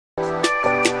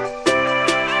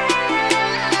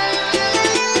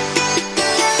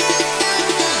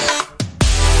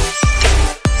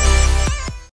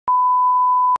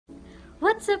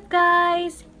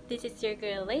This is your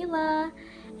girl Layla,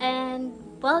 and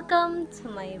welcome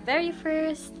to my very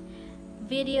first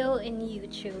video in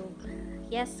YouTube.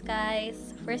 Yes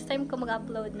guys, first time ko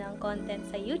mag-upload ng content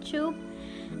sa YouTube,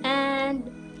 and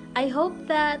I hope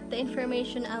that the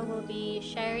information I will be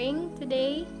sharing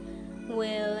today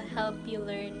will help you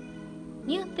learn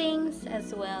new things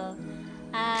as well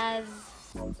as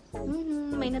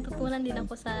may natutunan din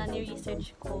ako sa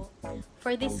ni-research ko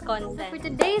for this content. For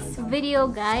today's video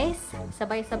guys,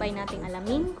 sabay-sabay nating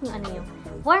alamin kung ano yung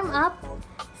warm up,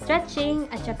 stretching,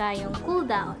 at saka yung cool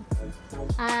down.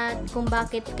 At kung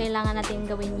bakit kailangan natin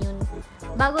gawin yun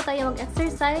bago tayo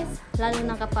mag-exercise, lalo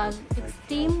na kapag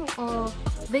extreme o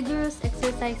vigorous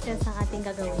exercises ang ating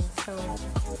gagawin. So,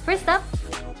 first up,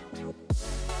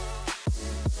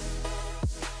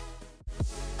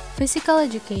 physical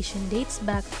education dates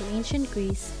back to ancient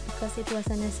Greece because it was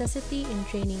a necessity in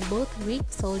training both Greek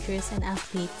soldiers and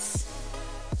athletes.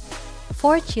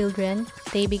 For children,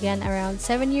 they began around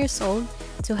 7 years old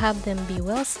to have them be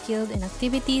well skilled in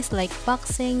activities like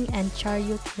boxing and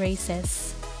chariot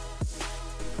races.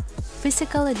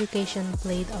 Physical education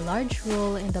played a large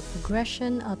role in the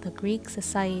progression of the Greek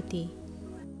society.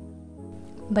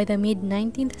 By the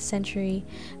mid-19th century,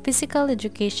 physical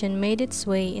education made its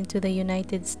way into the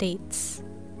United States.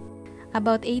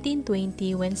 About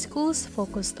 1820, when schools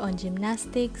focused on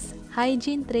gymnastics,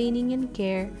 hygiene training and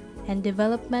care, and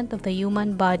development of the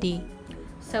human body.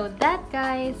 So that,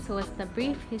 guys, was the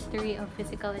brief history of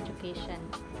physical education.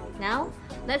 Now,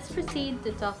 let's proceed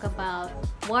to talk about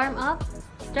warm-up,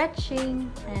 stretching,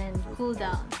 and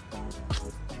cool-down.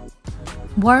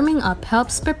 Warming up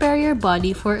helps prepare your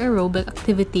body for aerobic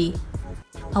activity.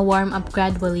 A warm-up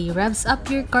gradually revs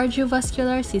up your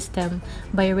cardiovascular system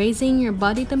by raising your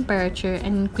body temperature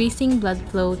and increasing blood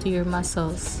flow to your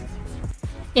muscles.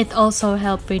 It also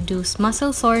helps reduce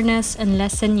muscle soreness and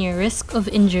lessen your risk of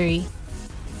injury.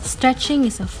 Stretching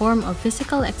is a form of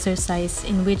physical exercise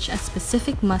in which a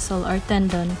specific muscle or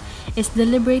tendon is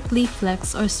deliberately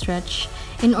flexed or stretched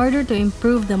in order to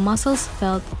improve the muscle's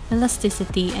felt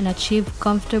elasticity and achieve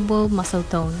comfortable muscle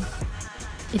tone.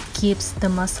 It keeps the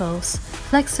muscles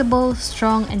flexible,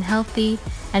 strong, and healthy,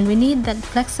 and we need that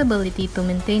flexibility to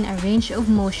maintain a range of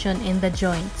motion in the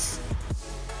joints.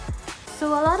 So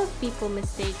a lot of people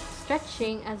mistake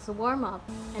stretching as warm-up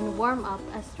and warm-up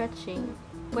as stretching,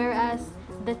 whereas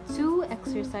the two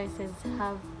exercises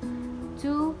have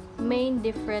two main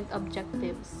different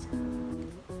objectives.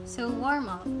 So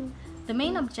warm-up. The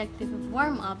main objective of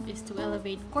warm-up is to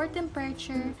elevate core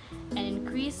temperature and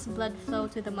increase blood flow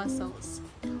to the muscles,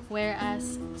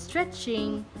 whereas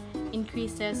stretching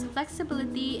increases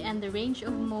flexibility and the range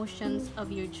of motions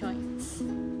of your joints.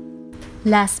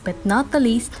 Last but not the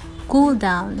least, cool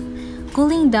down.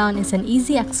 Cooling down is an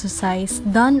easy exercise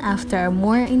done after a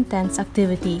more intense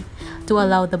activity to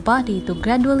allow the body to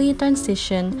gradually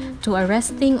transition to a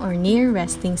resting or near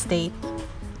resting state.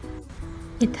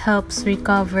 It helps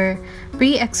recover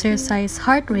pre-exercise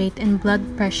heart rate and blood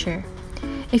pressure.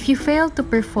 If you fail to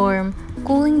perform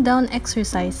cooling down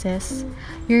exercises,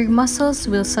 your muscles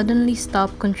will suddenly stop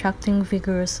contracting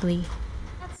vigorously.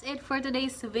 That's it for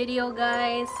today's video,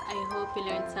 guys. I hope you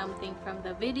learned something from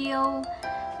the video,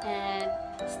 and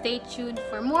stay tuned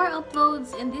for more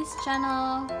uploads in this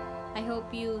channel. I hope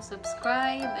you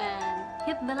subscribe and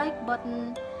hit the like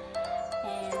button,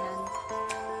 and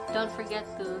don't forget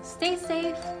to stay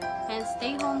safe and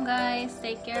stay home, guys.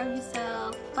 Take care of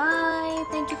yourself. Bye.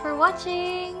 Thank you for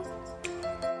watching.